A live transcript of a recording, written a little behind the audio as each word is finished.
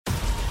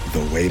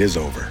The wait is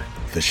over.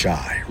 The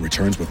Chi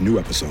returns with new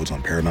episodes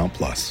on Paramount+.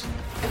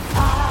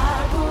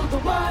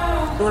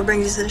 What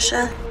brings you to the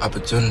Chi?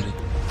 Opportunity.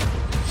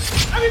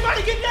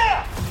 Everybody get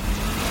down!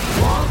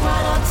 Walk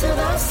right up to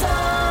the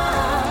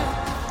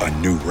side. A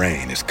new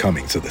reign is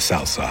coming to the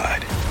South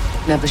Side.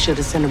 Never should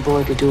have sent a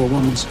boy to do a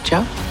woman's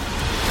job.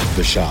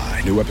 The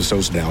Chi. New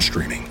episodes now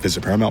streaming.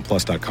 Visit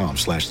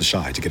ParamountPlus.com/The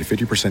Chi to get a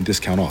 50%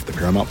 discount off the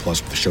Paramount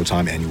Plus with the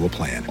Showtime annual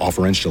plan.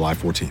 Offer ends July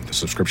 14th. The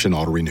subscription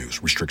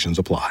auto-renews. Restrictions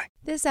apply.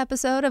 This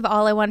episode of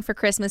All I Want for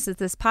Christmas Is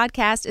This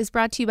Podcast is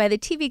brought to you by the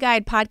TV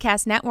Guide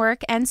Podcast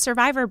Network and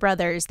Survivor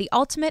Brothers, the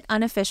ultimate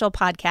unofficial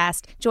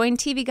podcast. Join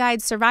TV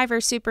Guide Survivor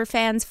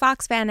superfans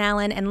Fox Van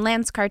Allen and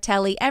Lance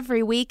Cartelli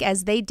every week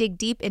as they dig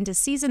deep into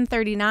season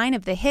 39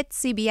 of the hit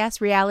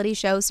CBS reality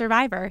show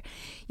Survivor.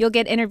 You'll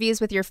get interviews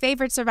with your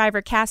favorite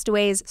Survivor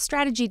castaways,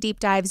 strategy deep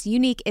dives,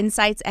 unique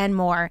insights, and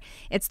more.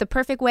 It's the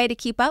perfect way to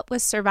keep up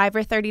with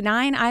Survivor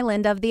 39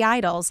 Island of the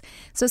Idols.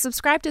 So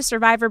subscribe to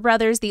Survivor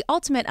Brothers, the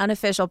ultimate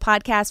unofficial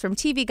podcast from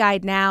TV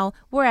Guide now,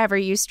 wherever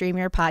you stream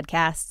your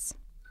podcasts.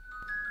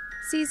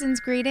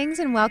 Season's greetings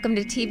and welcome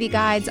to TV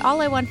Guide's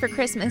All I Want for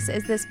Christmas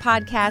Is This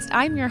Podcast.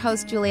 I'm your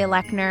host, Julia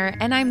Lechner,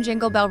 and I'm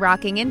Jingle Bell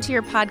rocking into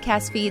your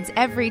podcast feeds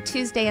every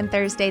Tuesday and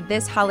Thursday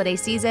this holiday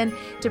season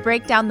to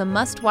break down the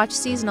must-watch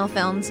seasonal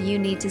films you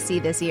need to see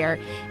this year.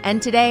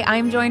 And today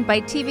I'm joined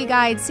by TV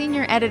Guide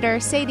senior editor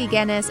Sadie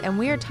Guinness, and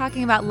we are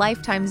talking about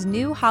Lifetime's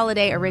new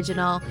holiday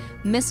original,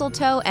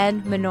 Mistletoe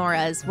and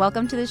Menorahs.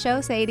 Welcome to the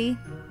show, Sadie.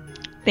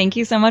 Thank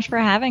you so much for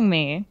having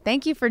me.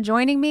 Thank you for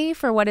joining me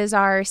for what is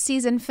our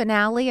season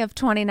finale of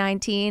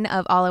 2019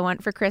 of All I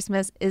Want for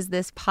Christmas Is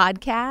This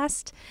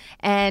Podcast.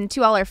 And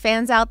to all our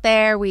fans out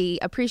there, we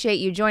appreciate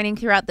you joining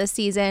throughout this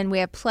season. We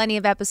have plenty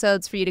of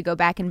episodes for you to go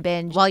back and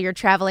binge while you're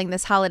traveling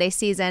this holiday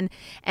season.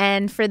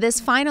 And for this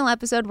final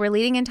episode, we're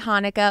leading into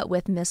Hanukkah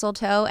with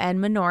Mistletoe and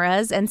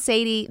Menorahs. And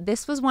Sadie,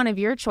 this was one of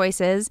your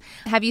choices.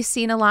 Have you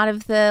seen a lot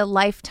of the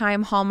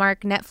Lifetime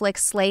Hallmark Netflix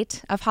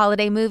slate of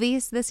holiday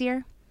movies this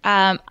year?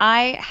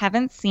 I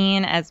haven't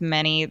seen as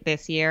many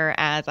this year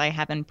as I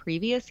have in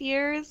previous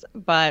years,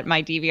 but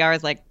my DVR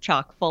is like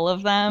chock full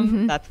of them.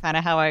 Mm-hmm. That's kind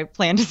of how I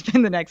plan to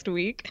spend the next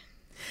week.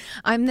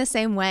 I'm the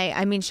same way.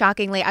 I mean,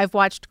 shockingly, I've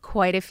watched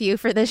quite a few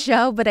for this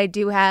show, but I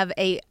do have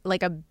a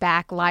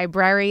back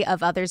library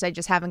of others I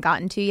just haven't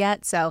gotten to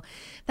yet. So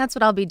that's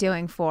what I'll be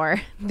doing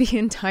for the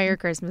entire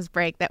Christmas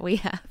break that we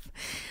have.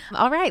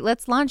 All right,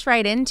 let's launch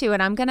right into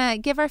it. I'm going to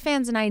give our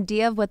fans an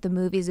idea of what the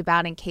movie's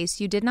about in case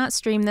you did not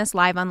stream this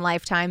live on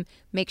Lifetime.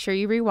 Make sure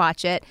you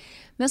rewatch it.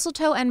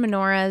 Mistletoe and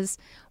Menorahs.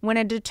 When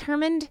a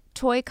determined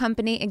toy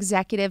company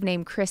executive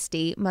named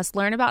Christy must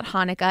learn about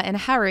Hanukkah in a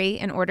hurry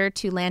in order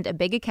to land a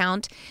big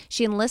account,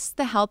 she enlists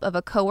the help of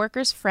a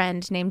coworker's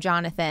friend named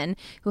Jonathan,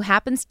 who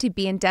happens to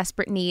be in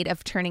desperate need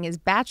of turning his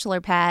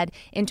bachelor pad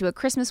into a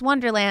Christmas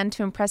wonderland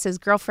to impress his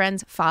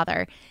girlfriend's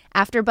father.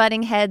 After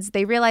butting heads,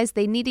 they realize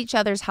they need each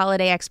other's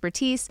holiday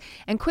expertise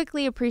and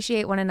quickly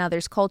appreciate one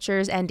another's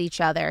cultures and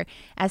each other.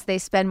 As they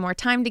spend more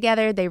time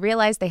together, they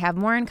realize they have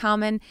more in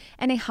common,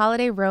 and a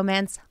holiday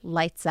romance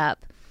lights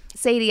up.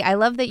 Sadie, I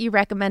love that you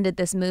recommended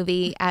this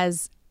movie.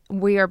 As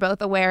we are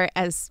both aware,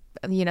 as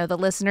you know, the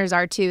listeners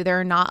are too, there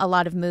are not a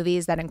lot of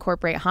movies that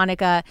incorporate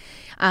Hanukkah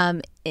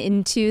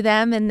into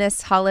them in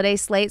this holiday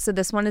slate. So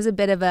this one is a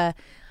bit of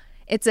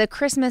it's a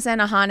Christmas and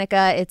a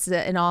Hanukkah. It's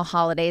an all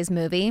holidays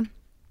movie.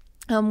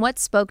 What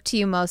spoke to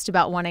you most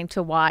about wanting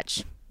to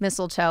watch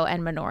Mistletoe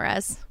and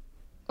Menorahs?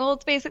 Well,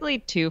 it's basically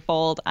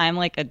twofold. I'm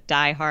like a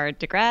diehard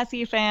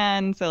Degrassi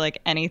fan, so like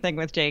anything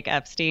with Jake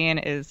Epstein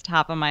is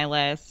top of my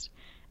list.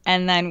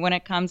 And then when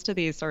it comes to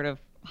these sort of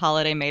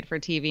holiday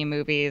made-for-TV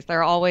movies,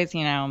 they're always,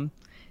 you know,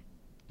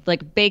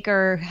 like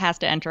Baker has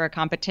to enter a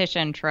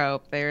competition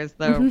trope. There's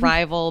the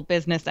rival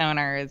business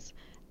owners.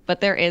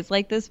 But there is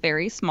like this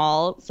very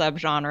small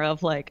subgenre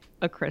of like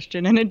a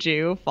Christian and a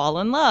Jew fall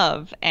in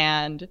love.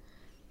 And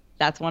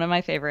that's one of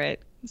my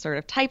favorite sort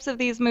of types of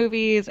these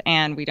movies,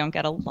 and we don't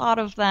get a lot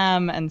of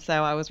them. And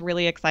so I was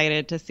really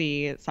excited to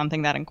see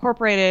something that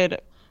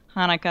incorporated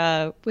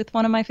Hanukkah with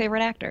one of my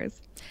favorite actors.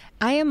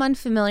 I am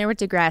unfamiliar with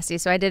Degrassi,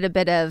 so I did a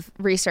bit of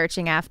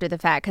researching after the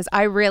fact because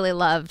I really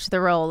loved the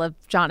role of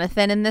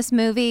Jonathan in this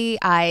movie.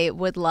 I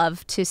would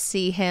love to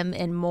see him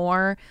in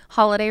more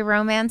holiday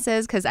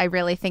romances because I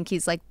really think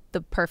he's like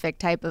the perfect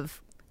type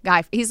of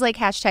guy. He's like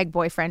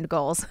 #boyfriend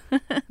goals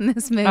in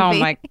this movie. Oh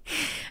my,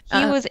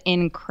 he was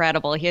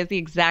incredible. He has the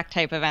exact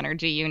type of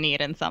energy you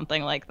need in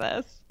something like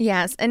this.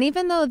 Yes, and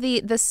even though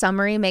the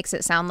summary makes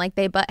it sound like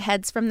they butt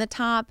heads from the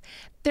top,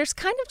 there's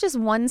kind of just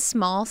one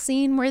small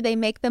scene where they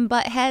make them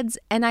butt heads,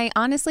 and I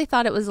honestly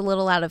thought it was a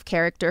little out of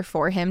character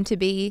for him to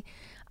be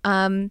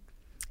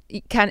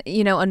kind of,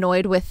 you know,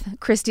 annoyed with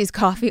Christy's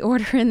coffee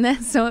order in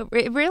this. So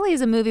it really is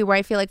a movie where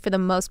I feel like for the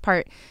most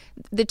part,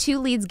 the two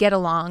leads get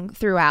along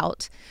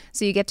throughout.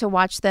 So you get to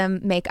watch them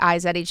make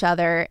eyes at each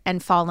other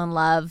and fall in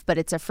love, but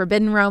it's a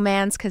forbidden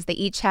romance because they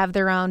each have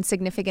their own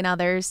significant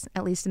others,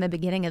 at least in the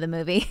beginning of the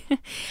movie.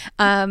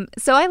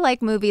 So I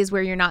like movies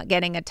where you're not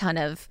getting a ton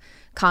of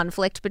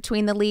conflict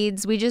between the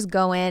leads. We just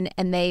go in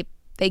and they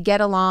get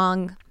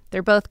along.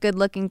 They're both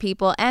good-looking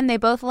people, and they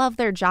both love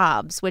their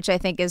jobs, which I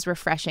think is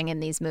refreshing in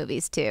these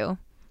movies, too.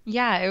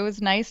 Yeah, it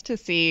was nice to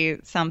see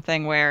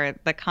something where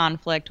the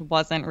conflict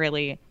wasn't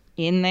really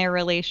in their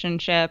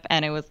relationship,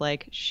 and it was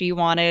like she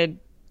wanted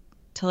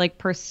to like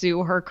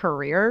pursue her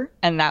career,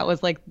 and that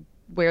was like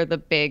where the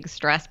big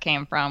stress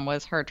came from,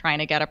 was her trying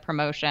to get a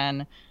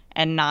promotion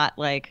and not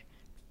like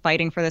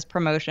fighting for this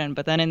promotion,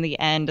 but then in the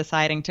end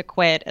deciding to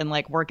quit and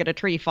like work at a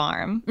tree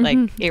farm.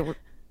 Like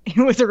it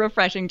was a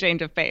refreshing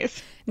change of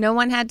pace. No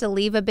one had to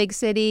leave a big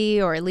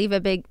city or leave a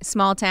big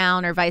small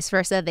town or vice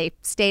versa. They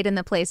stayed in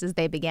the places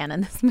they began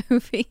in this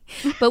movie.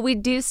 But we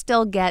do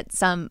still get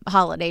some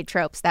holiday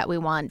tropes that we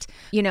want.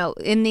 You know,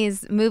 in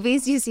these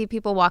movies, you see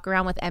people walk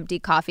around with empty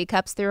coffee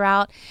cups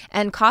throughout,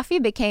 and coffee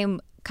became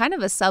kind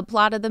of a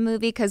subplot of the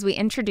movie because we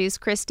introduce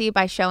Christy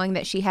by showing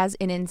that she has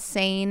an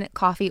insane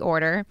coffee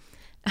order,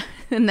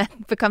 and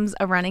that becomes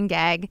a running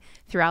gag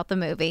throughout the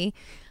movie.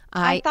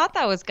 I thought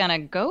that was going to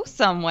go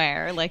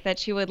somewhere, like that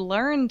she would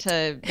learn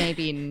to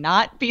maybe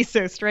not be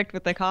so strict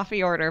with the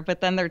coffee order, but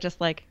then they're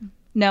just like,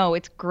 no,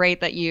 it's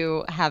great that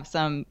you have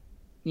some,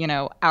 you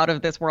know, out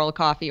of this world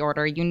coffee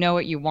order. You know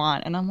what you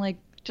want. And I'm like,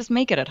 just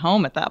make it at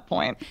home at that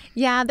point.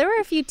 Yeah, there were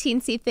a few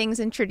teensy things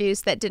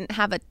introduced that didn't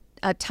have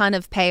a ton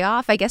of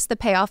payoff. I guess the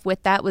payoff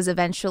with that was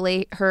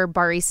eventually her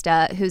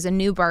barista, who's a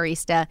new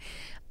barista,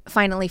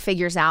 finally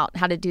figures out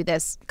how to do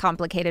this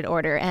complicated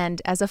order.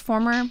 And as a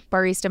former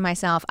barista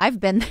myself, I've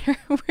been there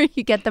where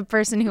you get the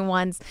person who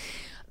wants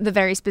the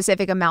very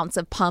specific amounts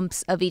of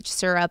pumps of each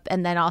syrup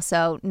and then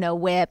also no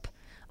whip,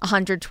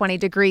 120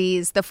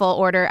 degrees, the full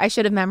order. I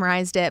should have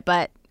memorized it,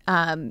 but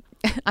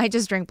I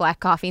just drink black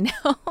coffee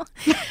now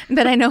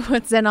that I know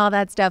what's in all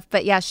that stuff.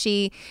 But yeah,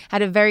 she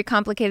had a very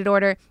complicated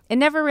order. It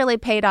never really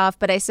paid off,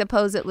 but I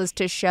suppose it was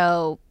to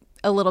show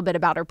a little bit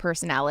about her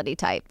personality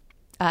type.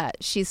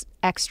 She's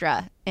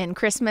extra in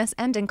Christmas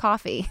and in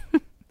coffee.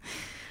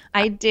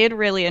 I did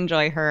really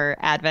enjoy her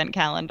advent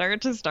calendar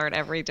to start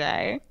every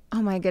day.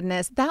 Oh my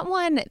goodness. That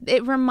one,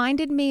 it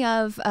reminded me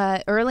of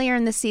earlier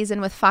in the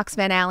season with Fox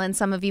Van Allen.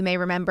 Some of you may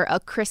remember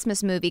A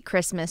Christmas Movie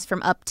Christmas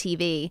from Up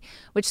TV,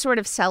 which sort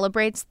of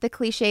celebrates the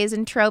cliches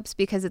and tropes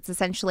because it's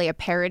essentially a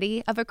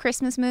parody of a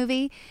Christmas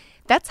movie.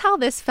 That's how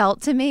this felt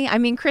to me. I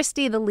mean,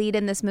 Christy, the lead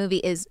in this movie,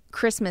 is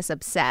Christmas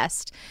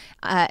obsessed.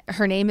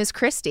 Her name is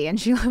Christy, and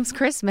she loves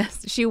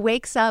Christmas. She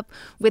wakes up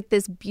with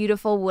this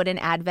beautiful wooden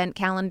advent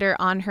calendar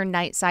on her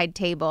nightside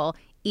table.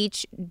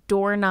 Each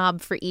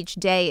doorknob for each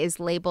day is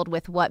labeled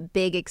with what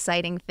big,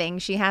 exciting thing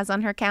she has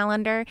on her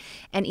calendar,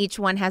 and each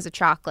one has a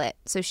chocolate.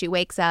 So she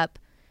wakes up,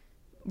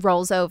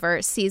 rolls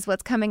over, sees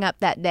what's coming up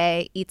that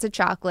day, eats a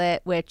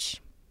chocolate,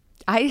 which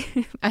I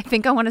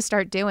think I want to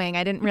start doing.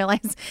 I didn't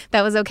realize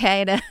that was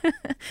okay to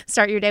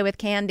start your day with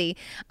candy.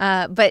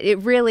 But it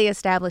really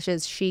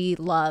establishes she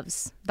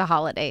loves the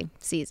holiday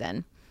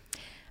season.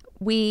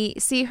 We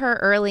see her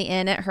early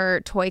in at her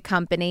toy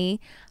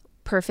company.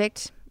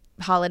 Perfect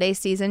holiday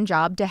season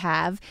job to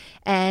have.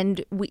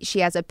 And she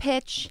has a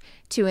pitch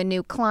to a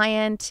new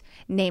client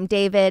named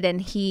David,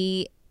 and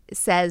he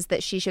says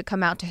that she should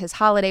come out to his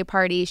holiday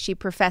party. She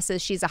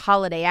professes she's a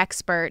holiday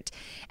expert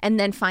and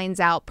then finds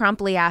out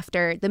promptly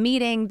after the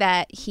meeting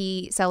that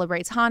he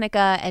celebrates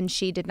Hanukkah, and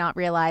she did not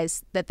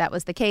realize that that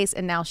was the case.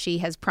 And now she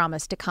has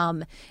promised to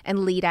come and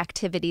lead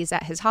activities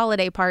at his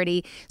holiday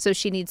party. So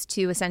she needs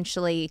to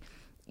essentially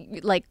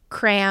like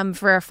cram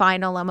for a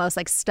final, almost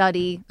like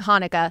study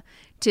Hanukkah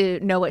to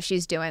know what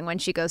she's doing when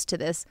she goes to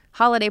this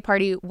holiday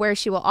party, where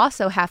she will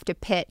also have to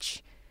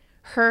pitch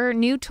her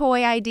new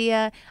toy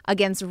idea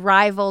against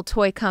rival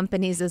toy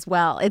companies as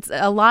well.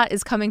 A lot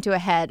is coming to a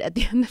head at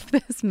the end of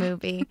this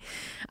movie.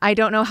 I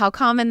don't know how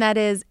common that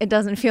is. It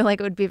doesn't feel like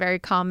it would be very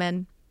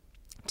common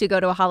to go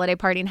to a holiday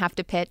party and have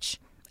to pitch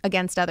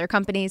against other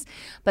companies,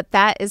 but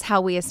that is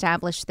how we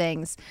establish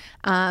things.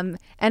 And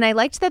I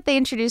liked that they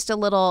introduced a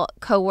little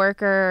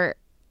coworker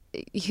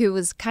who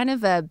was kind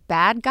of a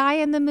bad guy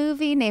in the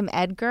movie named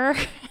Edgar,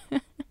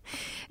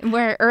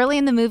 where early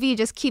in the movie you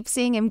just keep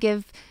seeing him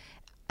give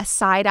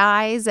side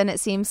eyes and it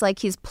seems like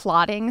he's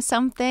plotting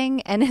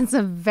something, and it's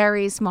a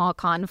very small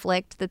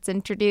conflict that's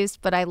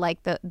introduced, but I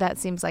like that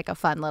seems like a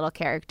fun little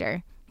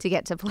character to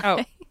get to play.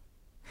 Oh,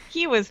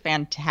 he was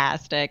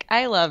fantastic.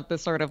 I love the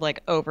sort of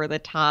like over the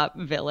top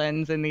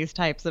villains in these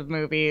types of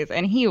movies,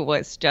 and he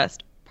was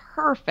just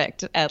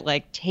perfect at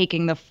like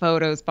taking the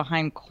photos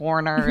behind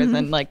corners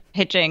and like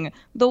pitching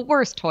the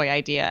worst toy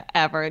idea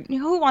ever.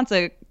 Who wants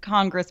a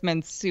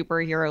congressman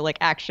superhero like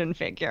action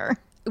figure?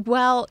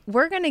 Well,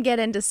 we're going to get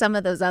into some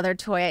of those other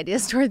toy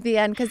ideas toward the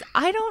end, because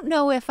I don't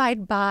know if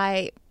I'd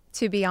buy,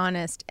 to be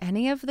honest,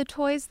 any of the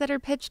toys that are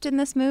pitched in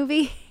this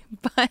movie.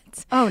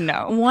 But oh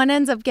no, one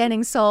ends up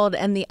getting sold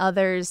and the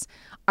others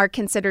are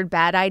considered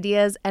bad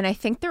ideas. And I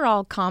think they're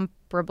all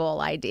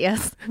comparable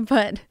ideas.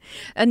 But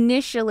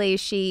initially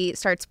she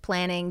starts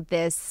planning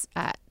this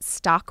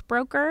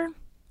stockbroker,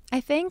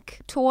 I think,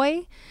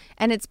 toy.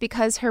 And it's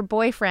because her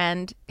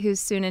boyfriend,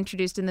 who's soon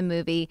introduced in the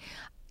movie,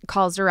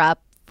 calls her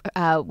up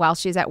while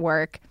she's at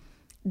work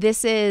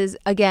This is,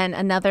 again,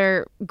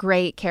 another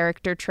great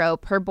character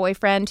trope. Her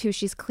boyfriend, who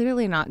she's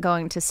clearly not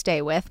going to stay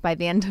with by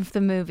the end of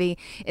the movie,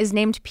 is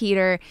named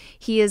Peter.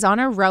 He is on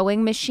a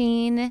rowing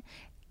machine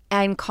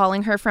and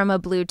calling her from a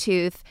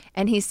Bluetooth.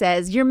 And he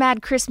says, your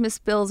mad Christmas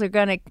skills are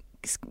going to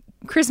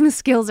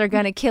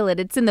kill it.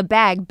 It's in the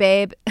bag,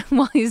 babe,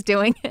 while he's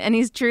doing it. And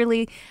he's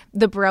truly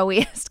the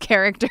broiest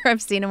character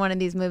I've seen in one of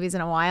these movies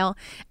in a while.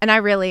 And I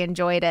really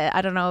enjoyed it.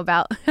 I don't know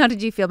how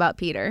did you feel about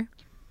Peter?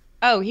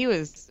 Oh, he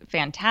was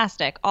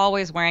fantastic.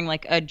 Always wearing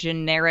like a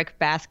generic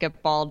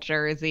basketball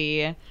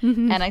jersey.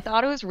 Mm-hmm. And I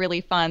thought it was really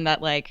fun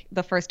that like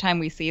the first time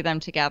we see them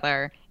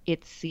together,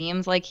 it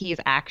seems like he's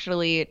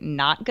actually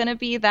not going to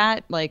be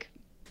that like,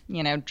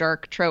 you know,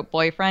 jerk trope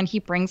boyfriend. He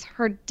brings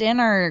her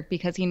dinner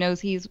because he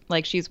knows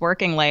she's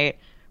working late.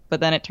 But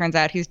then it turns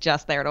out he's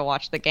just there to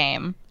watch the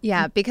game.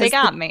 Yeah, because they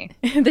got me.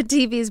 The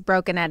TV's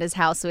broken at his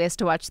house, so he has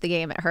to watch the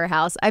game at her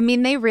house. I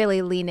mean, they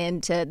really lean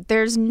into,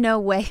 there's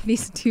no way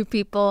these two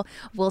people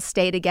will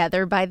stay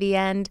together by the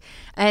end.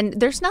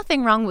 And there's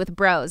nothing wrong with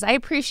bros. I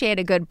appreciate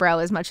a good bro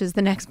as much as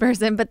the next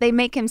person, but they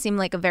make him seem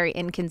like a very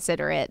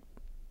inconsiderate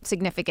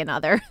significant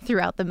other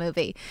throughout the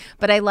movie.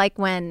 But I like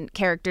when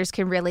characters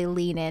can really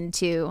lean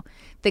into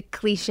the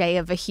cliche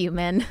of a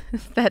human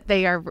that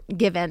they are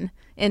given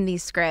in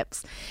these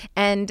scripts.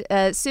 And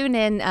soon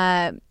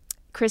in,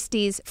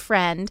 Christy's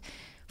friend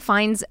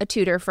finds a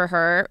tutor for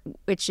her,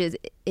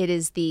 it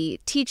is the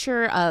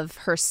teacher of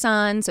her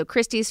son. So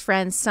Christy's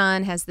friend's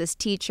son has this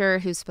teacher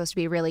who's supposed to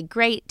be a really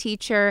great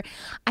teacher.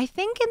 I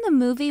think in the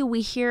movie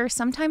we hear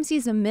sometimes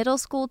he's a middle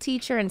school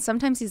teacher and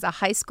sometimes he's a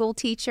high school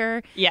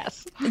teacher.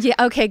 Yes. Yeah.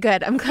 Okay,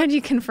 good. I'm glad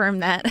you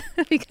confirmed that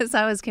because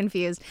I was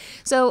confused.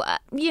 So,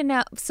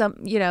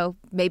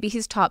 maybe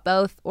he's taught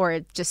both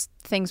or just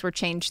things were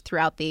changed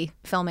throughout the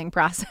filming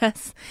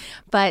process.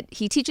 But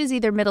he teaches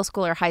either middle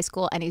school or high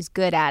school and he's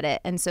good at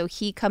it. And so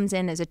he comes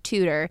in as a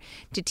tutor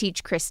to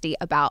teach Christy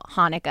about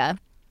Hanukkah.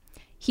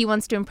 He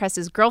wants to impress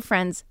his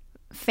girlfriend's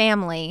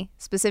family,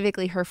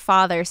 specifically her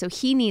father, so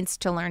he needs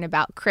to learn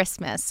about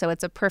Christmas. So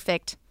it's a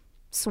perfect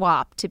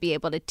swap to be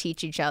able to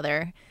teach each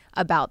other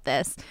about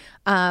this.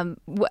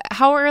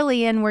 How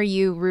early in were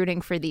you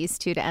rooting for these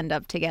two to end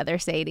up together,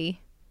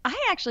 Sadie? I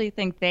actually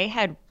think they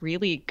had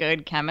really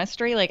good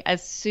chemistry. Like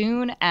as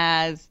soon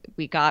as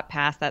we got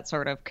past that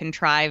sort of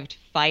contrived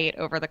fight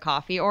over the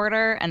coffee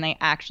order and they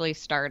actually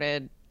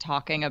started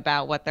talking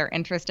about what they're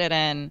interested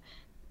in,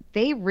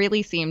 they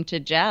really seemed to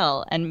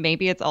gel. And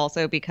maybe it's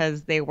also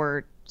because they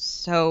were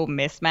so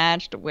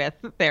mismatched with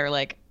their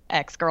like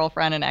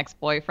ex-girlfriend and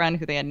ex-boyfriend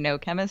who they had no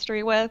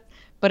chemistry with.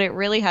 But it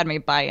really had me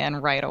buy in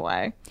right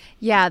away.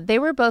 Yeah, they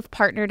were both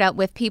partnered up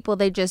with people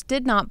they just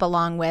did not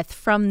belong with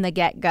from the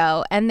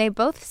get-go. And they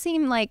both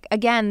seemed like,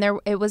 again,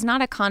 it was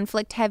not a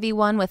conflict-heavy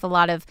one with a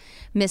lot of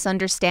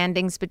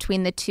misunderstandings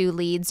between the two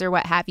leads or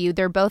what have you.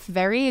 They're both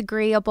very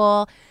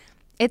agreeable.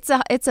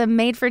 It's a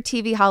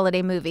made-for-TV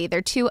holiday movie.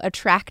 They're two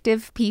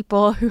attractive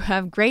people who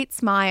have great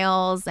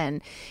smiles, and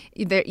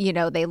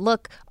they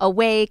look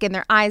awake, and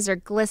their eyes are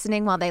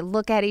glistening while they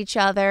look at each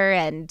other,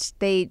 and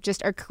they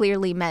just are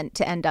clearly meant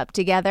to end up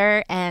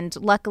together. And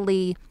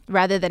luckily,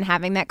 rather than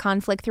having that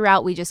conflict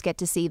throughout, we just get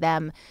to see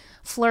them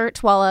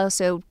flirt while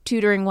also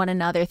tutoring one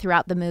another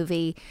throughout the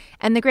movie.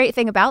 And the great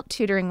thing about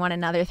tutoring one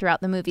another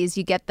throughout the movie is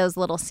you get those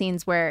little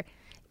scenes where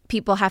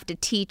people have to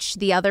teach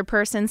the other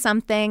person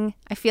something.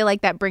 I feel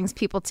like that brings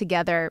people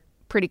together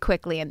pretty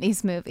quickly in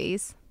these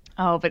movies.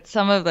 Oh, but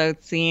some of those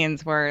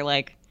scenes were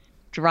like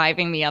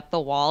driving me up the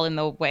wall in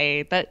the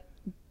way that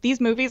these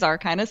movies are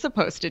kind of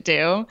supposed to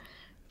do.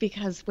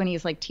 Because when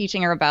he's like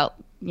teaching her about,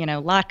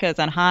 latkes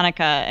and Hanukkah,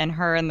 and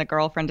her and the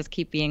girlfriend just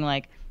keep being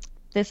like,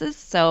 this is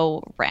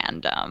so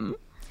random.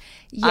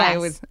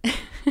 Yes.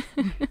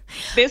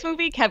 This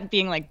movie kept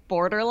being like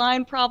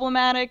borderline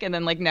problematic and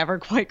then like never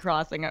quite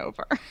crossing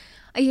over.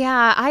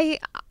 Yeah, I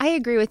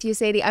agree with you,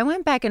 Sadie. I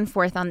went back and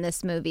forth on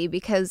this movie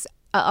because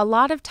a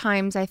lot of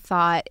times I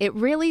thought it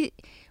really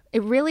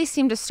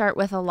seemed to start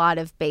with a lot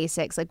of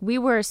basics. Like we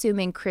were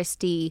assuming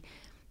Christy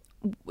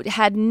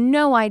had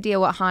no idea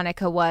what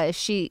Hanukkah was.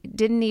 She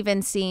didn't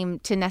even seem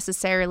to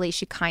necessarily,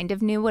 she kind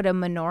of knew what a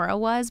menorah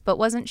was, but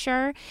wasn't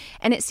sure.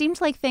 And it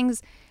seemed like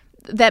things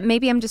that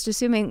maybe I'm just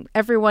assuming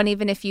everyone,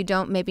 even if you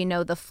don't maybe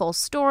know the full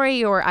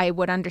story, or I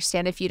would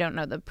understand if you don't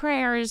know the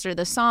prayers or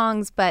the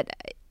songs, but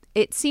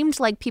it seemed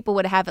like people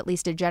would have at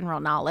least a general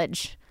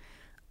knowledge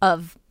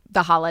of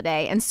the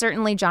holiday. And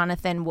certainly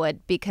Jonathan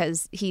would,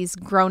 because he's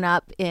grown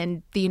up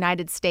in the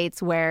United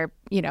States where,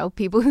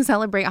 people who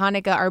celebrate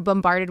Hanukkah are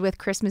bombarded with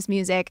Christmas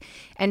music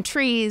and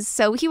trees.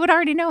 So he would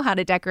already know how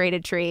to decorate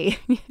a tree.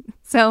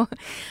 So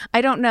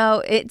I don't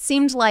know. It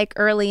seemed like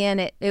early in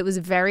it was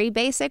very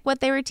basic what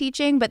they were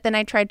teaching. But then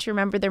I tried to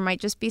remember there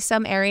might just be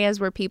some areas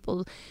where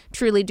people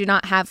truly do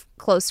not have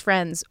close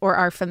friends or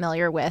are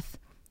familiar with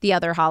the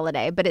other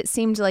holiday. But it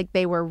seemed like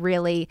they were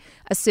really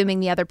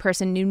assuming the other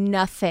person knew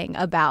nothing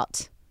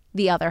about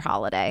the other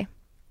holiday.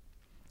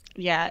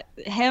 Yeah,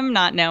 him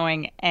not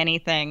knowing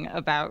anything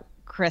about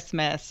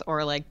Christmas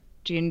or like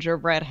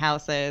gingerbread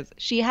houses.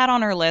 She had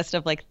on her list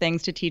of like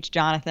things to teach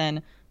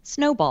Jonathan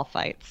snowball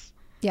fights.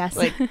 Yes.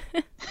 Like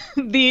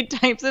the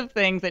types of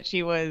things that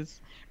she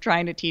was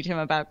trying to teach him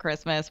about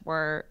Christmas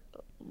were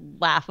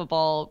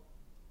laughable,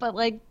 but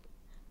like,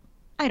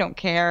 I don't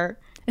care.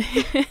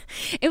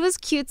 It was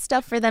cute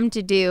stuff for them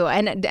to do,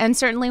 and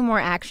certainly more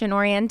action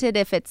oriented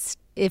if it's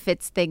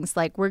things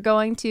like we're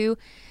going to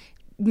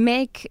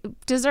make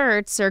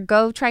desserts or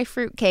go try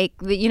fruitcake,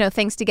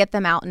 things to get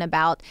them out and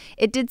about.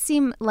 It did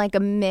seem like a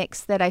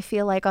mix that I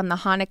feel like on the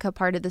Hanukkah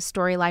part of the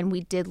storyline,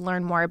 we did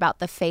learn more about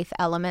the faith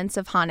elements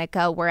of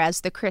Hanukkah,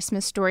 whereas the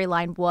Christmas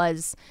storyline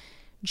was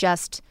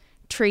just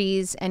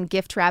trees and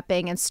gift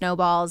wrapping and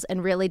snowballs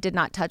and really did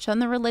not touch on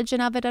the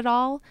religion of it at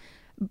all.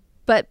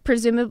 But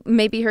presumably,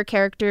 maybe her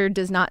character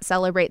does not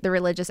celebrate the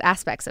religious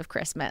aspects of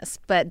Christmas.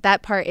 But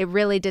that part, it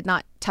really did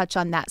not touch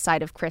on that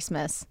side of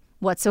Christmas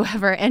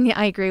whatsoever. And yeah,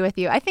 I agree with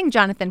you. I think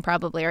Jonathan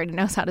probably already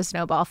knows how to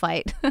snowball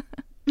fight.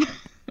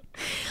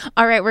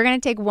 All right, we're going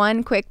to take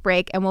one quick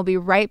break, and we'll be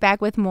right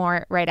back with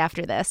more right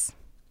after this.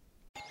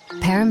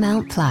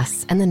 Paramount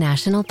Plus and the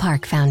National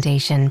Park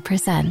Foundation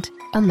present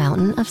A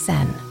Mountain of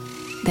Zen.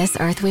 This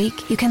Earth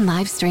Week, you can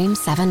live stream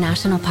 7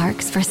 national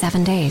parks for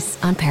 7 days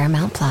on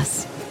Paramount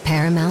Plus.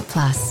 Paramount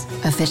Plus,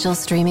 official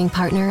streaming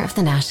partner of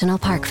the National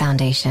Park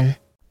Foundation.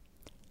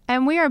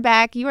 And we are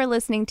back. You are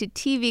listening to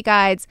TV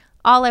Guides.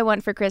 All I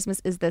Want for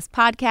Christmas is this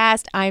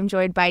podcast. I'm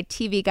joined by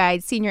TV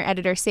Guide senior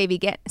editor Sadie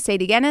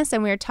Guinness,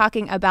 and we are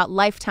talking about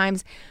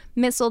Lifetime's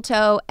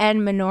Mistletoe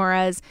and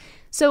Menorahs.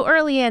 So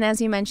early in, as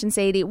you mentioned,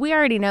 Sadie, we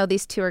already know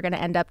these two are going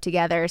to end up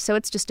together, so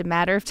it's just a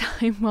matter of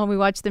time while we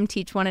watch them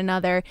teach one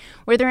another.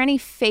 Were there any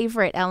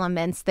favorite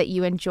elements that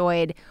you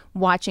enjoyed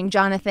watching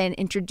Jonathan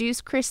introduce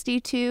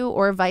Christy to,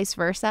 or vice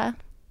versa?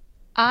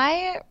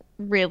 I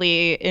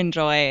really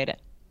enjoyed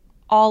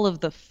all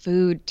of the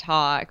food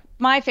talk.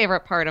 My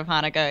favorite part of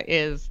Hanukkah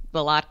is the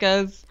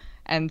latkes,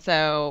 and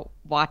so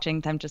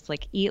watching them just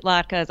like eat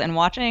latkes and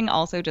watching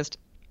also just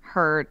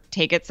her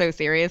take it so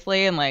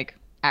seriously and like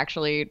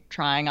actually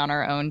trying on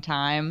her own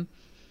time.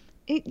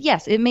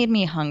 It made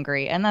me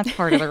hungry, and that's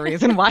part of the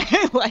reason why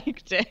I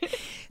liked it.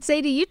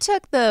 Sadie, you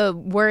took the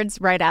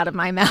words right out of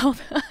my mouth.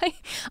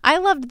 I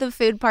loved the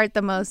food part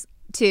the most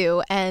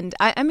too, and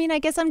I mean, I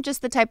guess I'm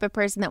just the type of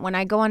person that when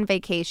I go on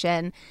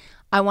vacation,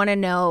 I want to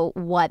know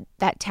what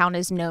that town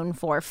is known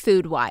for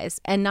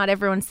food-wise, and not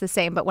everyone's the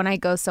same, but when I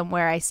go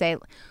somewhere, I say,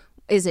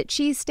 is it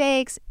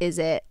cheesesteaks? Is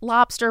it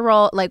lobster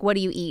roll? Like, what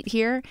do you eat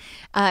here?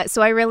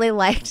 So I really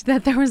liked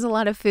that there was a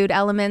lot of food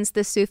elements.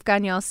 The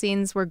Sufganiyot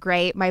scenes were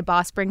great. My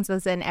boss brings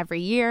those in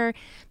every year.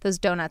 Those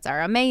donuts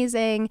are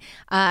amazing.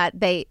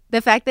 The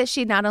fact that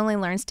she not only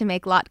learns to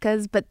make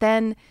latkes, but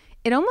then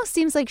it almost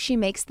seems like she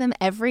makes them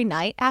every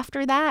night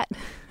after that.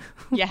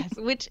 Yes,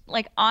 which,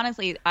 like,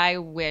 honestly, I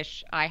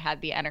wish I had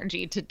the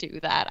energy to do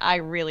that. I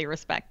really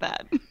respect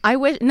that. I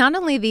wish, not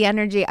only the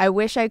energy, I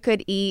wish I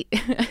could eat.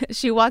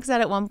 She walks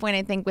out at one point,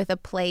 I think, with a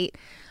plate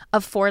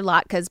of 4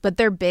 latkes, but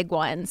they're big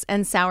ones,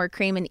 and sour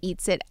cream, and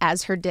eats it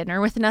as her dinner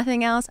with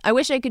nothing else. I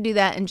wish I could do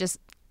that and just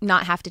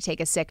not have to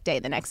take a sick day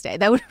the next day.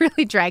 That would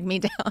really drag me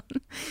down.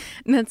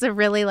 And that's a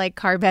really like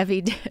carb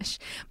heavy dish,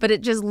 but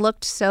it just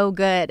looked so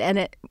good. And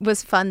it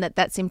was fun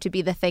that seemed to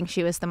be the thing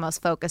she was the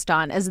most focused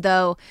on, as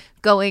though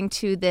going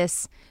to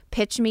this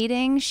pitch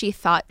meeting, she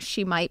thought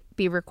she might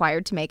be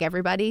required to make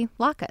everybody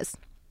latkes.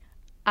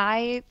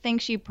 I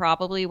think she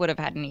probably would have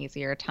had an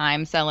easier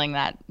time selling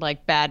that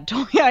like bad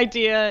toy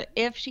idea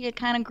if she had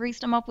kind of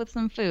greased them up with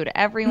some food.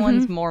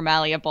 Everyone's more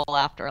malleable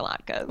after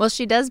latkes. Well,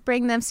 she does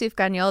bring them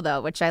Sufganiyot, though,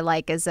 which I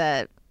like as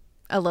a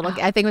little,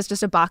 I think it was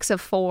just a box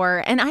of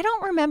 4. And I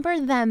don't remember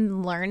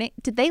them learning.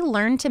 Did they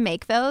learn to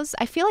make those?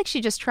 I feel like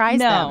she just tries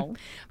them.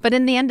 But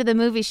in the end of the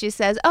movie, she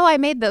says, oh, I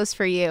made those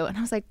for you. And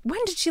I was like, when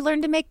did she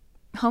learn to make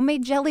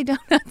homemade jelly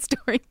donuts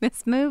during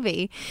this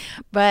movie?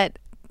 But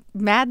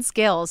mad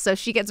skills. So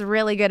she gets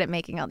really good at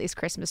making all these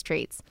Christmas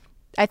treats.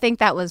 I think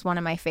that was one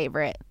of my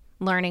favorite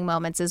learning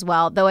moments as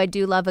well, though I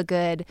do love a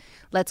good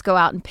let's go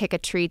out and pick a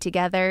tree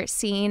together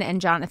scene, and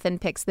Jonathan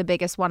picks the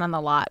biggest one on the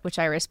lot, which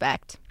I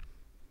respect.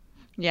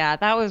 Yeah,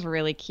 that was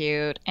really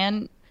cute.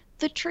 And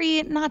the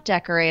tree, not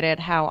decorated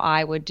how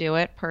I would do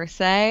it per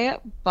se,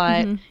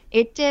 but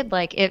it did,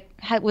 like,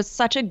 was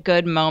such a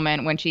good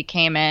moment when she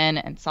came in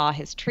and saw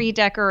his tree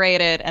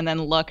decorated and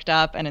then looked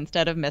up, and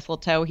instead of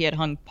mistletoe, he had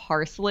hung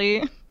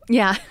parsley.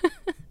 Yeah.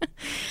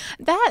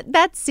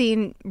 That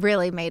scene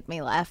really made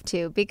me laugh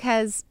too,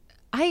 because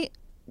I'm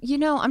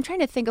trying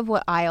to think of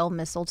what aisle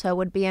mistletoe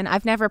would be in.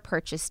 I've never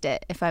purchased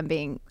it, if I'm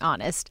being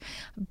honest,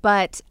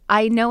 but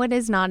I know it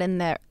is not in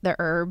the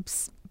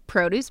herbs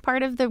produce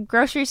part of the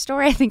grocery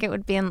store. I think it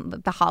would be in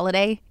the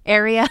holiday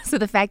area. So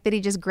the fact that he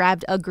just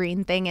grabbed a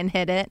green thing and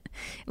hid it,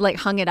 like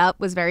hung it up,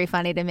 was very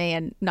funny to me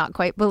and not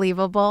quite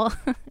believable.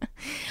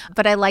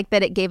 But I like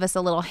that it gave us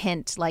a little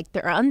hint, like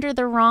they're under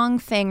the wrong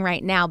thing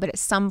right now, but at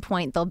some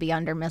point they'll be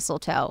under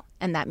mistletoe,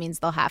 and that means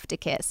they'll have to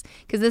kiss.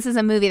 Because this is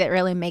a movie that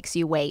really makes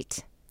you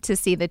wait to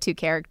see the two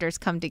characters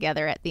come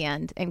together at the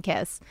end and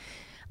kiss.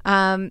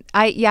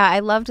 I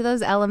loved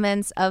those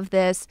elements of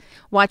this.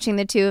 Watching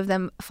the two of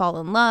them fall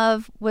in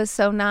love was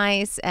so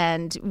nice,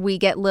 and we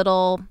get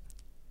little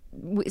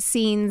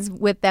scenes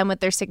with them with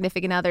their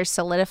significant others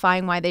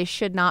solidifying why they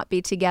should not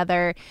be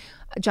together.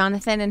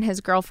 Jonathan and his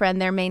girlfriend,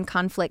 their main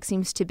conflict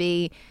seems to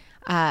be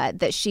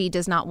that she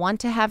does not want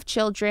to have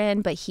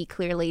children, but he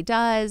clearly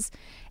does.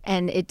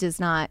 And it does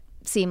not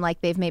seem like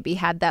they've maybe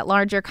had that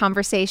larger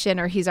conversation,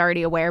 or he's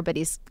already aware, but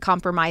he's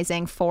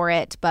compromising for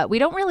it. But we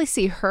don't really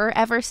see her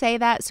ever say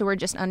that. So we're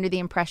just under the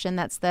impression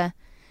that's the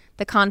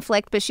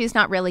conflict. But she's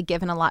not really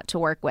given a lot to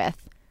work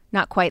with.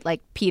 Not quite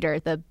like Peter,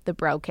 the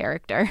bro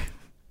character.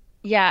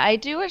 Yeah, I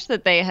do wish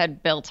that they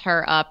had built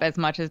her up as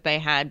much as they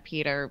had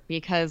Peter,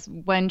 because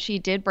when she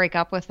did break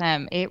up with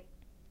him, it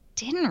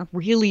didn't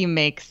really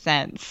make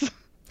sense.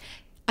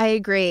 I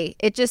agree.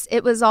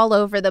 It was all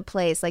over the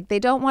place. Like, they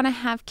don't want to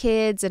have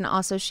kids, and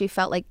also she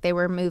felt like they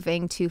were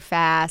moving too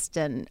fast,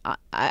 and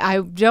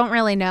I don't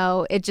really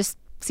know. It just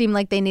seemed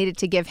like they needed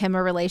to give him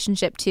a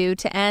relationship too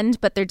to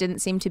end, but there didn't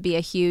seem to be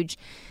a huge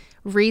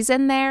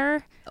reason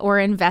there or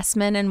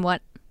investment in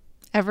what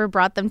ever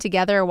brought them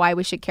together or why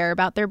we should care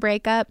about their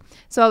breakup.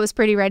 So I was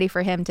pretty ready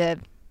for him to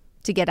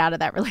get out of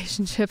that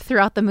relationship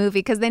throughout the movie,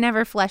 because they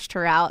never fleshed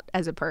her out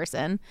as a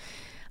person.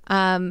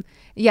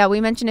 Yeah,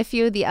 we mentioned a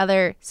few of the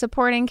other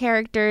supporting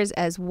characters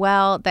as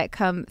well that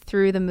come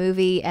through the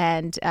movie,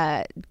 and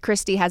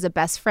Christy has a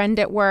best friend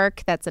at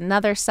work. That's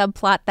another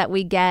subplot that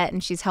we get,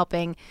 and she's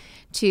helping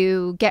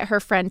to get her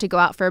friend to go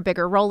out for a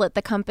bigger role at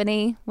the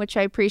company, which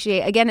I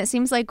appreciate. Again, it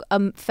seems like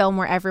a film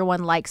where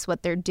everyone likes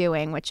what they're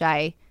doing, which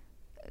I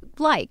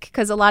like,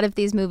 because a lot of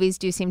these movies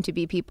do seem to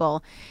be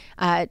people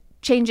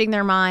changing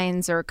their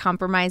minds or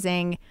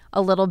compromising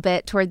a little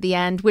bit toward the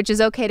end, which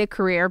is okay to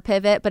career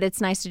pivot, but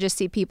it's nice to just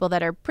see people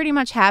that are pretty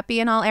much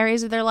happy in all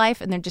areas of their life,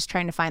 and they're just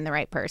trying to find the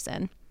right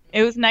person.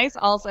 It was nice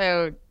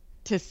also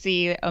to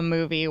see a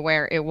movie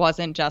where it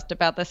wasn't just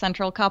about the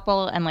central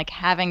couple, and like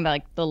having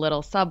the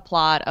little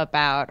subplot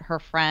about her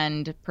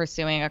friend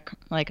pursuing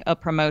a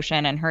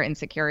promotion and her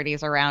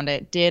insecurities around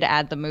it did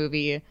add a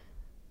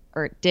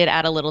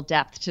little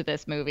depth to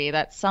this movie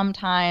that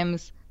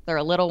sometimes they're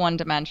a little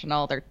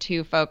one-dimensional, they're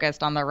too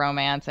focused on the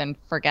romance and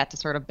forget to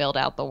sort of build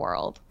out the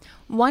world.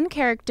 One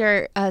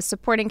character, a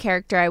supporting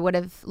character I would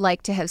have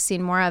liked to have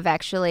seen more of,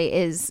 actually,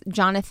 is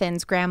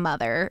Jonathan's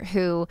grandmother,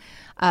 who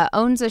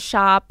owns a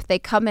shop. They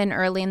come in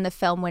early in the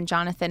film when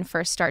Jonathan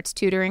first starts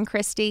tutoring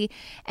Christy,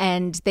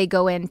 and they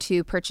go in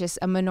to purchase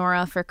a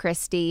menorah for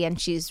Christy, and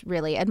she's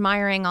really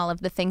admiring all of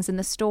the things in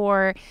the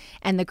store,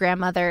 and the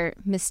grandmother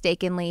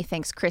mistakenly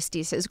thinks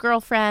Christy's his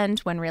girlfriend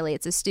when really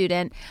it's a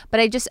student. But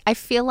I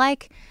feel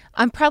like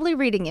I'm probably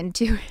reading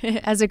into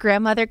it as a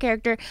grandmother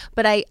character,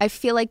 but I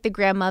feel like the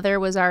grandmother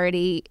was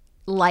already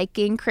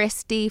liking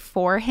Christy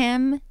for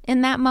him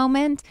in that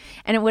moment,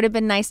 and it would have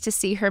been nice to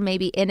see her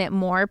maybe in it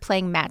more,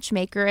 playing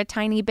matchmaker a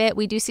tiny bit.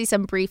 We do see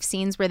some brief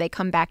scenes where they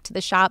come back to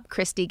the shop.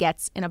 Christy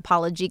gets an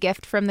apology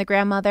gift from the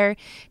grandmother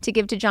to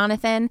give to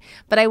Jonathan,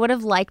 but I would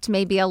have liked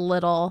maybe a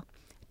little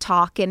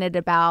talk in it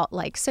about,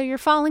 like, so you're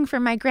falling for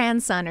my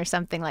grandson or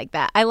something like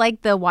that. I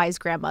like the wise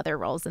grandmother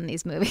roles in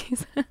these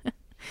movies.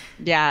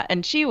 Yeah,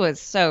 and she was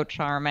so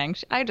charming.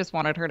 I just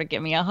wanted her to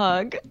give me a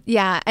hug.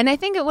 Yeah, and I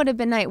think it would have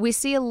been nice. We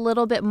see a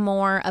little bit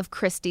more of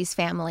Christy's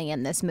family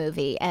in this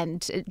movie,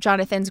 and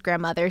Jonathan's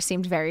grandmother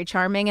seemed very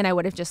charming, and I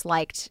would have just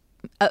liked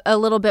a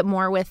little bit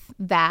more with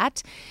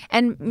that.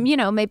 And, you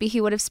know, maybe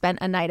he would have spent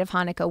a night of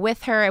Hanukkah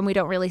with her, and we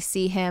don't really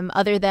see him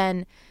other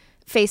than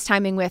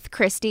FaceTiming with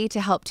Christy to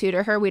help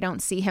tutor her. We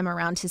don't see him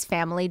around his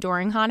family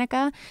during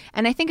Hanukkah,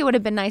 and I think it would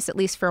have been nice, at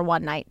least for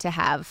one night, to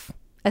have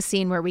a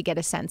scene where we get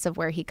a sense of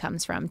where he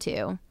comes from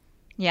too.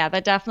 Yeah,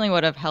 that definitely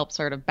would have helped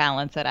sort of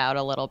balance it out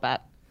a little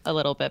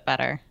bit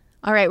better.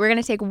 All right, we're going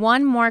to take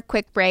one more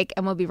quick break,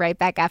 and we'll be right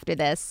back after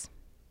this.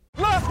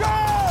 Let's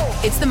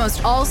go! It's the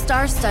most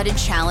all-star studded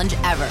challenge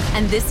ever,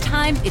 and this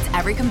time it's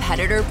every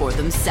competitor for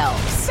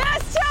themselves.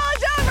 Best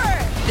challenge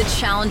ever! The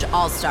Challenge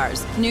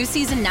All-Stars. New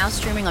season now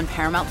streaming on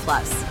Paramount+.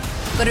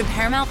 Go to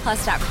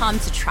ParamountPlus.com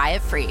to try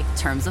it free.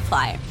 Terms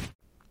apply.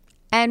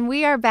 And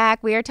we are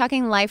back. We are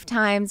talking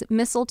Lifetime's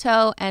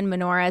Mistletoe and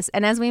Menorahs.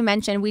 And as we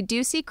mentioned, we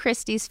do see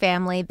Christy's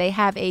family. They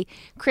have a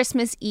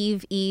Christmas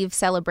Eve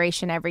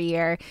celebration every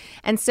year.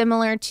 And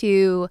similar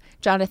to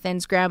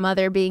Jonathan's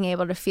grandmother being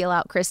able to feel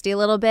out Christy a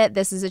little bit,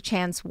 this is a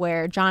chance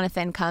where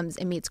Jonathan comes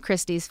and meets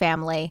Christy's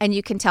family. And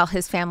you can tell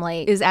his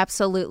family is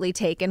absolutely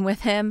taken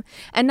with him.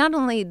 And not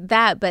only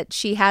that, but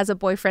she has a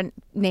boyfriend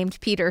named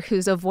Peter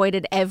who's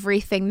avoided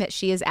everything that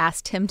she has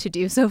asked him to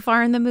do so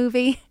far in the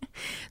movie.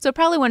 So it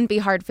probably wouldn't be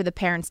hard for the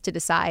parents to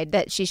decide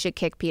that she should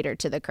kick Peter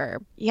to the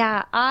curb.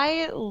 Yeah,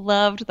 I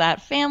loved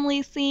that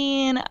family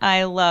scene.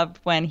 I loved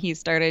when he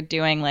started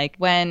doing, like,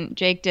 when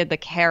Jake did the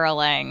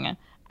caroling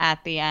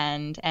at the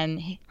end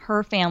and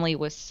her family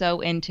was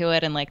so into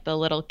it, and like the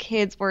little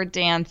kids were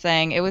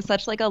dancing. It was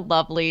such like a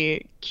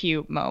lovely,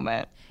 cute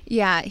moment.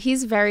 Yeah,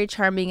 he's very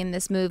charming in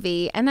this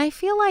movie. And I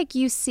feel like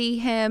you see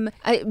him,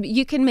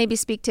 you can maybe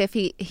speak to if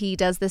he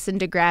does this in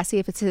Degrassi,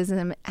 if it's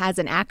him as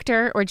an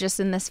actor or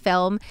just in this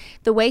film.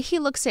 The way he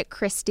looks at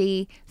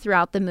Christy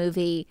throughout the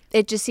movie,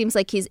 it just seems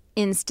like he's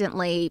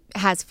instantly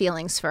has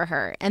feelings for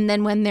her. And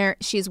then when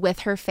she's with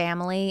her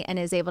family and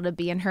is able to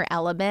be in her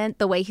element,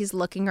 the way he's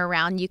looking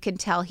around, you can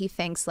tell he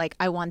thinks like,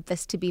 I want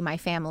this to be my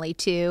family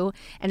too,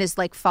 and is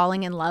like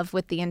falling in love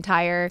with the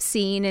entire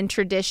scene and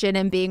tradition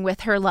and being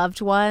with her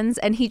loved ones.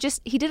 And he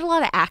did a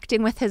lot of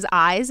acting with his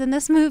eyes in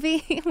this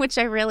movie, which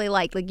I really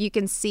like. Like you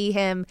can see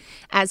him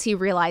as he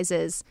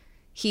realizes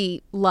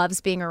he loves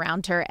being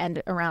around her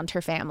and around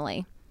her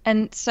family.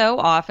 And so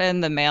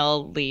often the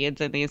male leads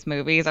in these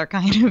movies are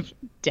kind of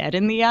dead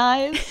in the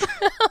eyes.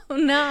 Oh,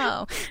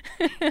 no.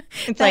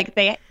 It's like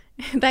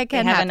that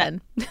can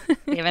happen.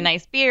 They have a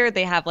nice beard.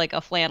 They have like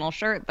a flannel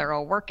shirt. They're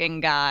a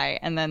working guy.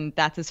 And then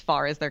that's as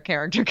far as their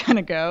character kind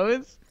of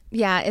goes.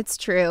 Yeah, it's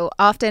true.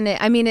 Often,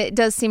 it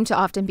does seem to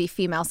often be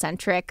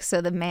female-centric, so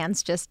the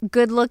man's just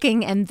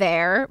good-looking and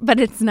there, but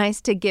it's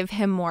nice to give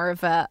him more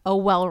of a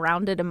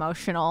well-rounded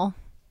emotional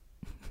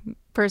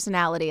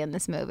personality in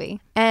this movie.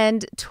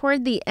 And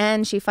toward the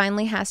end, she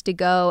finally has to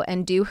go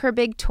and do her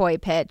big toy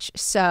pitch.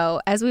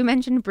 So, as we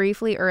mentioned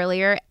briefly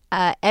earlier,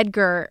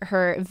 Edgar,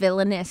 her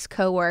villainous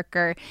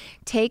coworker,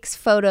 takes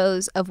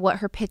photos of what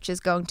her pitch is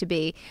going to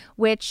be,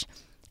 which...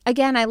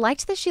 Again, I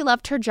liked that she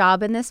loved her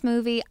job in this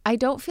movie. I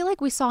don't feel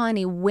like we saw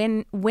any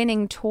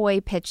winning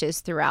toy pitches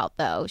throughout,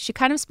 though. She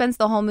kind of spends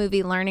the whole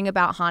movie learning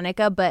about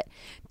Hanukkah, but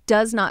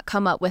does not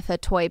come up with a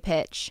toy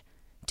pitch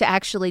to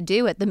actually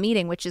do at the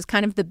meeting, which is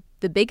kind of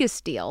the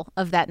biggest deal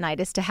of that night,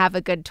 is to have a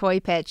good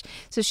toy pitch.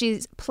 So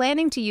she's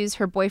planning to use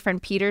her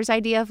boyfriend Peter's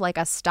idea of like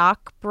a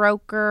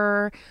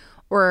stockbroker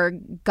or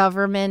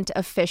government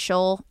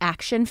official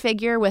action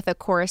figure with a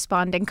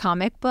corresponding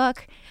comic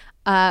book.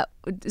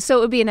 So it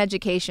would be an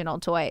educational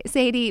toy.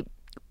 Sadie,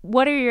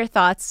 what are your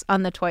thoughts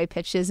on the toy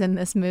pitches in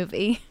this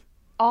movie?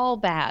 All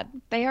bad.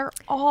 They are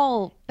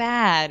all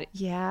bad.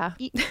 Yeah.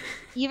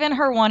 Even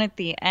her one at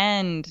the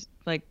end,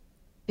 like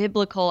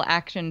biblical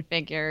action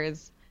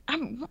figures,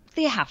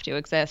 they have to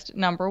exist,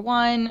 number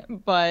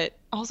one, but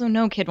also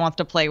no kid wants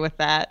to play with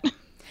that.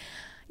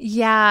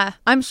 Yeah,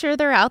 I'm sure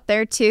they're out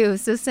there too.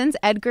 So since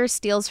Edgar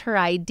steals her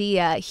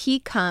idea,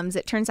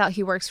 it turns out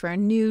he works for a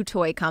new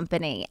toy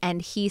company,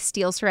 and he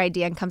steals her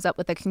idea and comes up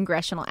with a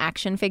congressional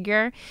action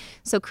figure.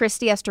 So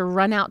Christy has to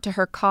run out to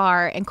her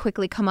car and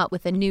quickly come up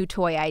with a new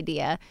toy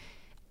idea.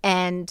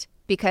 And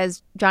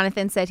because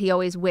Jonathan said he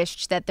always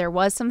wished that there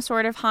was some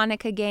sort of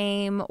Hanukkah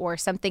game or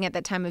something at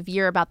that time of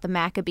year about the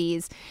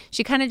Maccabees,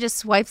 she kind of just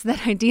swipes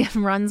that idea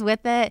and runs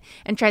with it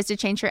and tries to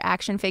change her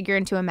action figure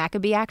into a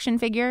Maccabee action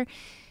figure.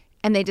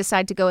 And they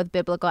decide to go with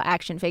biblical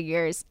action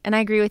figures. And I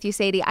agree with you,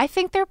 Sadie. I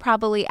think they're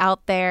probably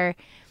out there.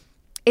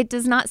 It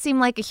does not seem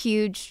like a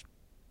huge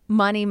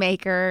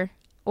moneymaker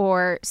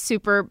or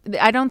super...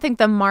 I don't think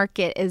the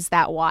market is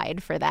that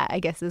wide for that, I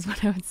guess is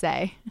what I would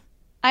say.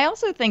 I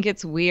also think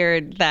it's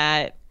weird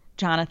that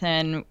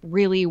Jonathan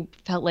really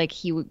felt like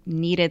he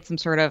needed some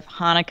sort of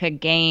Hanukkah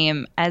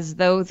game, as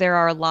though there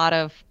are a lot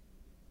of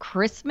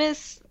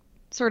Christmas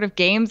sort of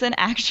games and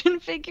action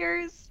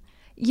figures.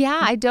 Yeah,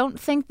 I don't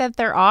think that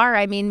there are.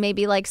 I mean,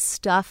 maybe like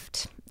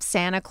stuffed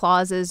Santa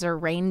Clauses or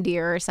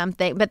reindeer or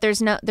something, but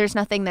there's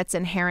nothing that's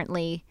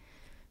inherently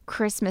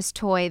Christmas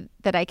toy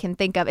that I can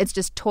think of. It's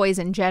just toys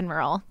in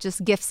general,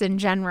 just gifts in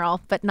general,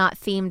 but not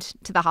themed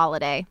to the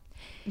holiday.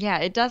 Yeah,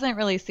 it doesn't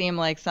really seem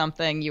like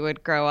something you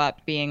would grow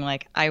up being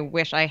like, I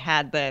wish I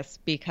had this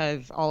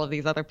because all of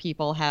these other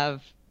people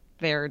have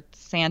their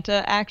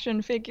Santa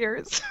action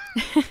figures.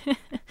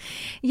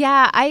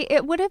 Yeah,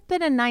 it would have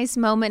been a nice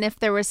moment if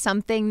there was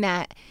something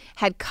that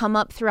had come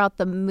up throughout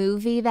the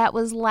movie that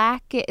was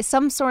lacking,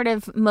 some sort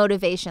of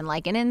motivation,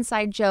 like an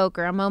inside joke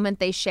or a moment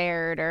they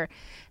shared or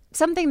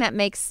something that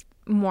makes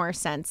more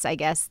sense, I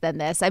guess, than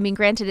this. I mean,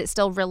 granted, it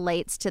still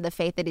relates to the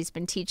faith that he's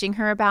been teaching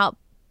her about,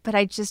 but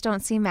I just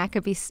don't see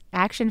Maccabee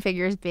action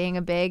figures being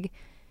a big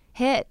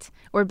hit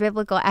or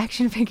biblical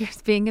action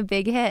figures being a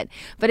big hit.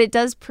 But it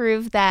does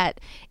prove that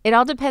it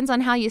all depends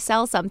on how you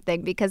sell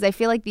something, because I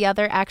feel like the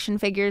other action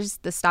figures,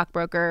 the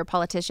stockbroker,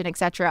 politician,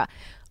 etc.,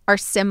 are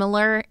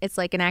similar. It's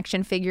like an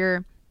action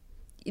figure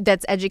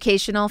that's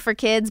educational for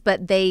kids,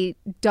 but they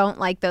don't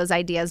like those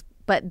ideas.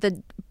 But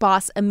the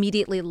boss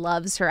immediately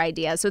loves her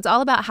idea. So it's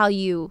all about how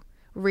you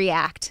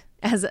react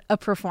as a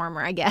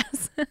performer, I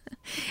guess,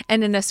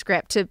 and in a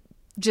script to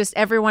just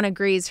everyone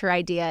agrees her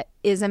idea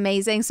is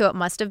amazing, so it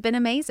must have been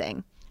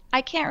amazing.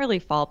 I can't really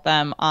fault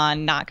them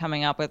on not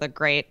coming up with a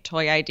great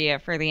toy idea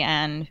for the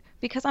end,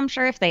 because I'm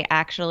sure if they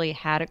actually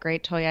had a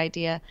great toy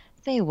idea,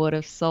 they would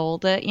have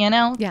sold it, you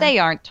know? Yeah. They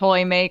aren't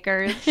toy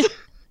makers.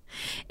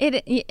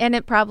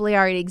 It probably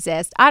already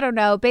exists. I don't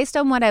know. Based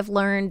on what I've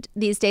learned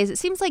these days, it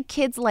seems like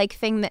kids like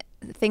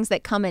things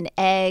that come in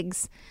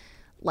eggs,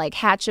 like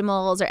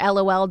Hatchimals or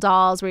LOL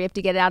dolls where you have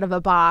to get it out of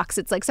a box.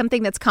 It's like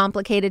something that's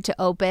complicated to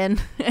open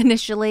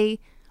initially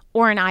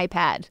or an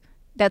iPad.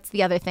 That's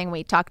the other thing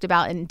we talked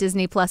about in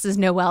Disney Plus's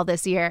Noel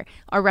this year,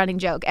 our running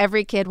joke.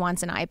 Every kid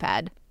wants an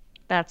iPad.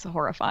 That's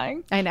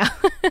horrifying. I know.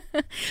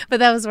 But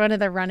that was one of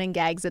the running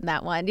gags in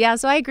that one. Yeah,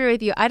 so I agree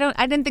with you. I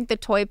didn't think the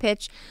toy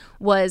pitch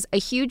was a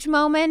huge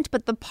moment,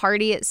 but the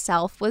party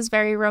itself was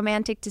very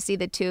romantic to see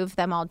the two of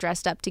them all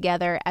dressed up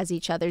together as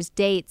each other's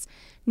dates,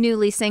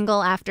 newly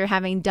single after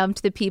having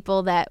dumped the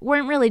people that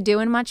weren't really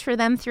doing much for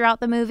them throughout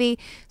the movie,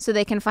 so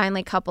they can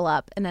finally couple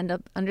up and end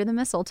up under the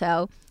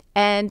mistletoe.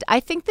 And I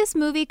think this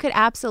movie could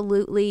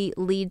absolutely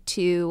lead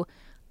to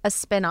a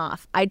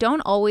spinoff. I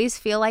don't always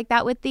feel like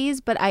that with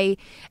these,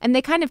 and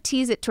they kind of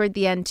tease it toward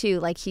the end too.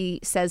 Like he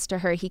says to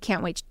her, he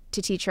can't wait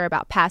to teach her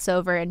about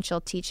Passover and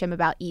she'll teach him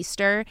about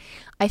Easter.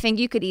 I think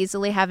you could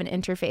easily have an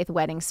interfaith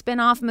wedding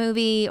spinoff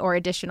movie or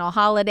additional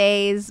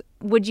holidays.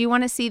 Would you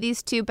want to see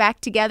these two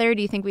back together?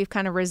 Do you think we've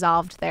kind of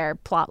resolved their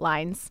plot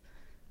lines?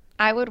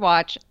 I would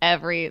watch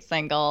every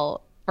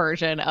single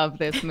version of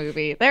this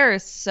movie. There are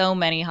so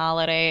many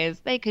holidays.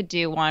 They could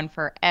do one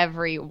for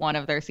every one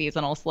of their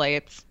seasonal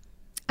slates.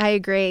 I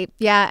agree.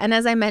 Yeah. And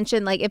as I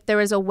mentioned, like if there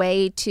was a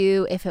way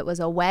to, if it was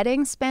a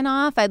wedding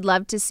spinoff, I'd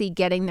love to see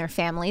getting their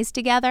families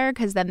together,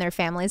 because then their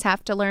families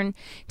have to learn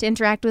to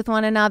interact with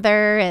one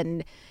another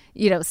and,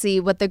 see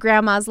what the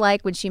grandma's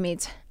like when she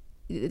meets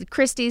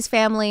Christy's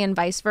family and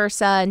vice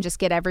versa, and just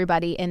get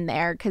everybody in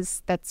there,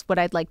 because that's what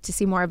I'd like to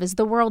see more of, is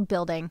the world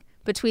building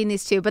between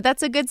these two. But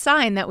that's a good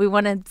sign that we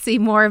want to see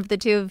more of the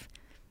two of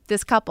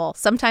this couple.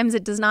 Sometimes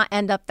it does not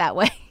end up that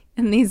way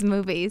in these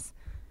movies.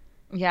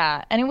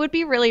 Yeah, and it would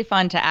be really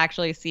fun to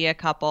actually see a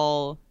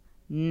couple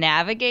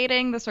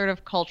navigating the sort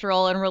of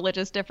cultural and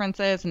religious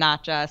differences,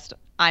 not just,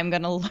 I'm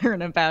going to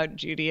learn about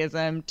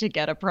Judaism to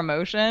get a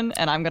promotion,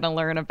 and I'm going to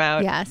learn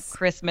about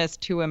Christmas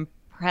to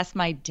impress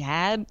my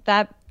dad.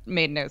 That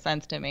made no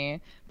sense to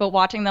me. But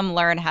watching them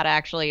learn how to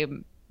actually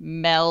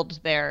meld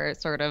their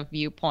sort of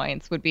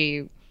viewpoints would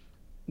be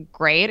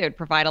great. It would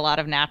provide a lot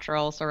of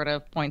natural sort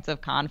of points of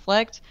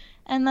conflict.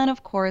 And then,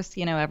 of course,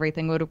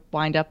 everything would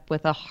wind up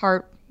with a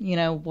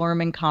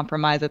warming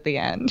compromise at the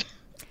end.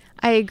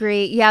 I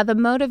agree. Yeah, the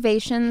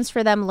motivations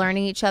for them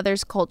learning each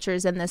other's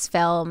cultures in this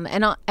film,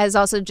 and as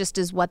also just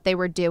as what they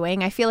were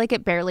doing, I feel like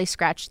it barely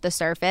scratched the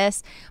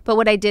surface. But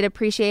what I did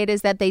appreciate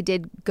is that they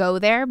did go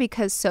there,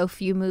 because so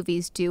few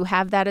movies do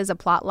have that as a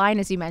plot line.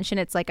 As you mentioned,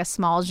 it's like a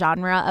small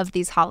genre of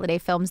these holiday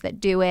films that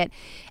do it,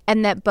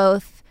 and that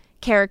both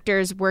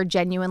characters were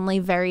genuinely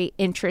very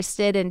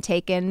interested and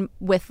taken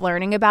with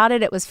learning about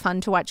it. It was fun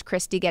to watch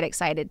Christy get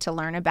excited to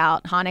learn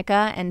about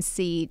Hanukkah and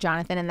see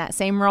Jonathan in that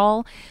same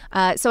role.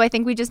 So I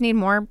think we just need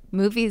more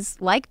movies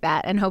like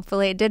that, and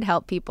hopefully it did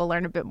help people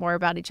learn a bit more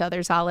about each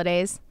other's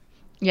holidays.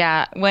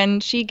 Yeah, when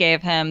she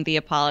gave him the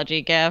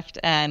apology gift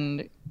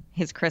and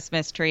his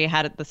Christmas tree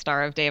had the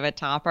Star of David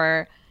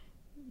topper,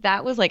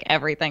 that was like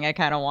everything I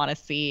kind of want to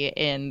see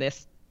in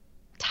this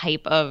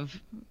type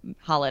of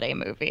holiday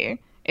movie.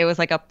 It was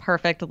like a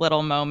perfect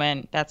little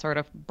moment that sort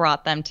of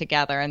brought them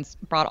together and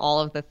brought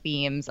all of the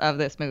themes of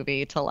this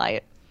movie to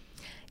light.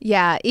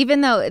 Yeah,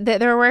 even though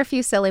there were a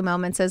few silly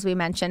moments, as we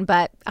mentioned,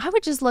 but I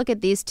would just look at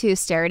these two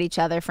stare at each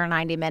other for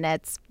 90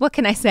 minutes. What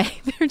can I say?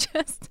 They're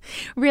just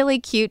really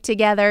cute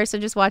together. So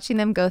just watching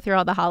them go through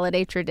all the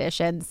holiday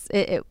traditions,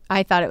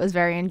 I thought it was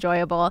very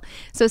enjoyable.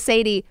 So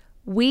Sadie,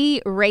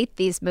 we rate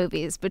these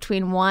movies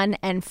between 1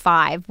 and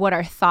 5, what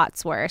our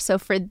thoughts were. So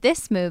for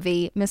this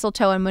movie,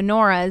 Mistletoe and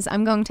Menorahs,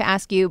 I'm going to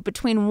ask you,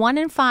 between 1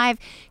 and 5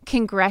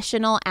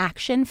 congressional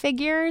action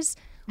figures,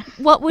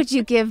 what would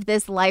you give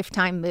this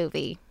Lifetime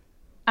movie?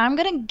 I'm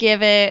going to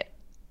give it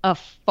a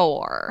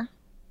 4.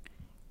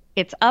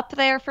 It's up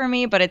there for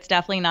me, but it's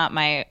definitely not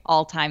my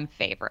all-time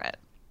favorite.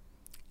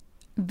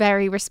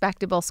 Very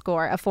respectable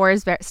score. A 4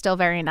 is still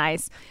very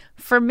nice.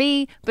 For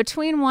me,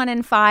 between 1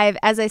 and 5,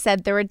 as I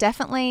said, there were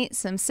definitely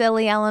some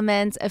silly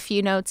elements, a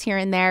few notes here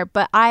and there,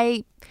 but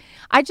I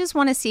just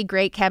want to see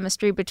great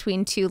chemistry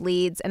between two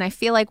leads, and I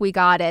feel like we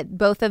got it.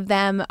 Both of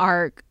them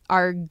are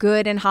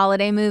good in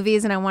holiday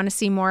movies, and I want to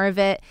see more of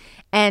it.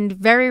 And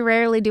very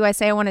rarely do I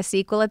say I want a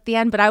sequel at the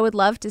end, but I would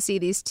love to see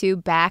these two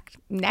back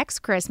next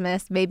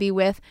Christmas, maybe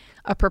with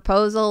a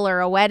proposal or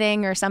a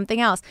wedding or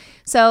something else.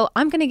 So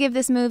I'm going to give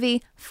this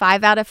movie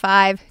 5 out of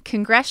 5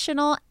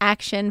 congressional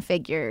action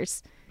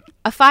figures.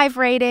 A 5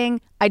 rating.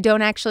 I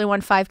don't actually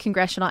want 5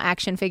 congressional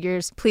action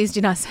figures. Please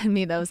do not send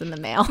me those in the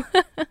mail.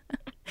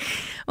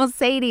 Well,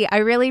 Sadie, I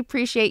really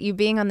appreciate you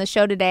being on the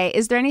show today.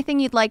 Is there anything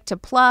you'd like to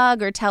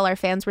plug or tell our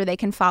fans where they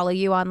can follow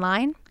you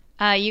online?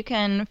 You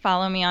can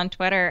follow me on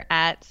Twitter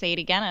at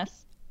Sadie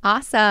Guinness.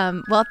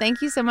 Awesome. Well,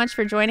 thank you so much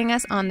for joining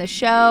us on the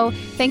show.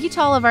 Thank you to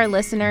all of our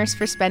listeners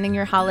for spending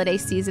your holiday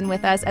season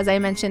with us. As I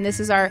mentioned, this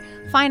is our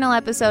final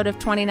episode of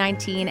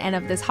 2019 and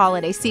of this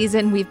holiday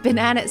season. We've been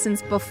at it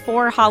since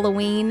before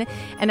Halloween,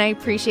 and I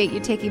appreciate you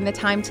taking the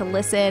time to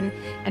listen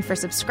and for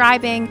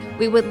subscribing.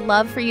 We would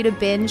love for you to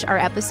binge our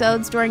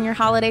episodes during your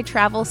holiday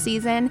travel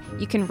season.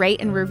 You can rate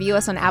and review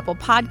us on Apple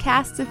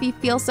Podcasts if you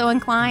feel so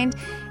inclined.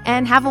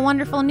 And have a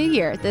wonderful new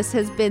year. This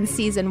has been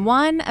season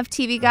 1 of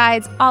TV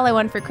Guides. All I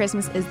Want for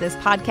Christmas is This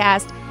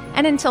podcast.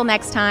 And until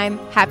next time,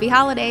 happy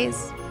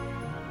holidays.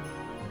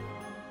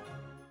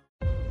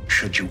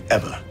 Should you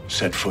ever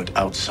set foot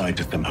outside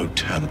of the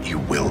hotel, you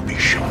will be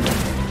shot.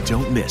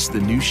 Don't miss the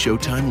new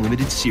Showtime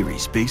limited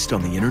series based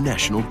on the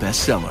international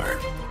bestseller.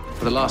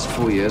 For the last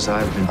 4 years,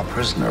 I've been a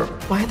prisoner.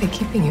 Why are they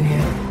keeping you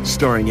here?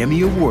 Starring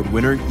Emmy Award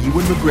winner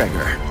Ewan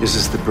McGregor. This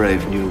is the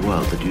brave new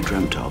world that you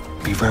dreamt of.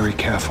 Be very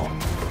careful.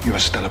 You are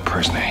still a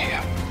prisoner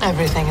here.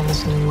 Everything in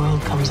this new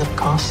world comes at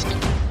cost.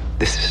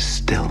 This is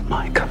still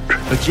my country.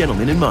 A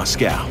Gentleman in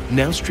Moscow,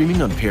 now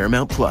streaming on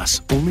Paramount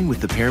Plus, only with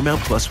the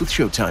Paramount Plus with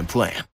Showtime plan.